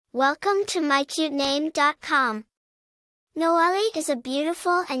Welcome to mycutename.com. Noeli is a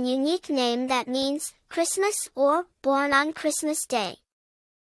beautiful and unique name that means Christmas or born on Christmas Day.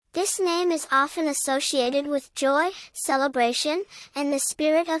 This name is often associated with joy, celebration, and the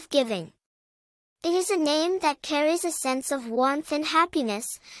spirit of giving. It is a name that carries a sense of warmth and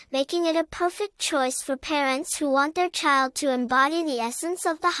happiness, making it a perfect choice for parents who want their child to embody the essence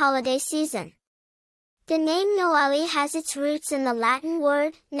of the holiday season. The name Noeli has its roots in the Latin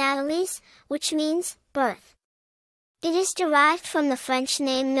word natalis, which means birth. It is derived from the French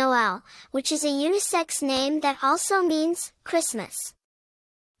name Noël, which is a unisex name that also means Christmas.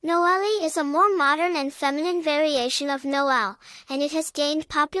 Noeli is a more modern and feminine variation of Noel, and it has gained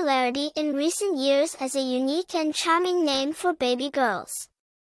popularity in recent years as a unique and charming name for baby girls.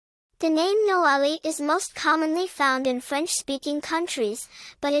 The name Noeli is most commonly found in French-speaking countries,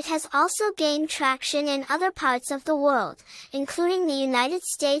 but it has also gained traction in other parts of the world, including the United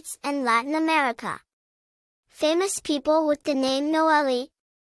States and Latin America. Famous people with the name Noeli.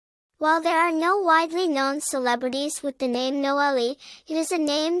 While there are no widely known celebrities with the name Noeli, it is a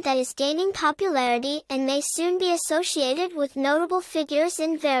name that is gaining popularity and may soon be associated with notable figures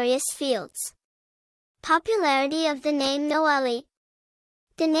in various fields. Popularity of the name Noeli.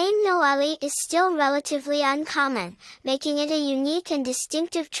 The name Noeli is still relatively uncommon, making it a unique and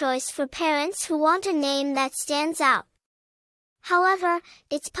distinctive choice for parents who want a name that stands out. However,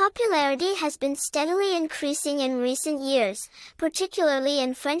 its popularity has been steadily increasing in recent years, particularly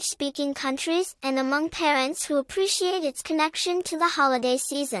in French-speaking countries and among parents who appreciate its connection to the holiday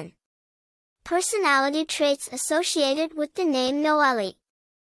season. Personality traits associated with the name Noeli.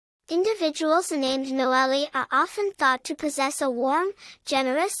 Individuals named Noeli are often thought to possess a warm,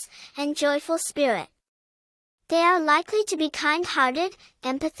 generous, and joyful spirit. They are likely to be kind-hearted,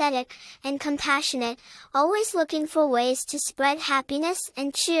 empathetic, and compassionate, always looking for ways to spread happiness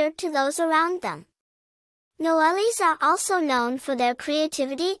and cheer to those around them. Noelis are also known for their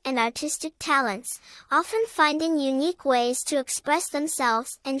creativity and artistic talents, often finding unique ways to express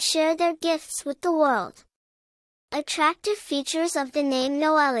themselves and share their gifts with the world. Attractive features of the name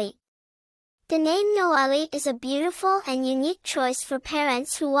Noeli. The name Noeli is a beautiful and unique choice for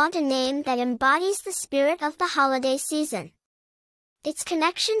parents who want a name that embodies the spirit of the holiday season. Its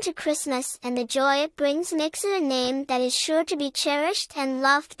connection to Christmas and the joy it brings makes it a name that is sure to be cherished and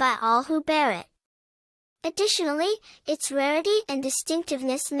loved by all who bear it. Additionally, its rarity and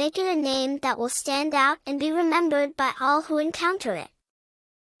distinctiveness make it a name that will stand out and be remembered by all who encounter it.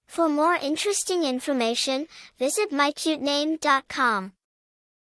 For more interesting information, visit mycutename.com.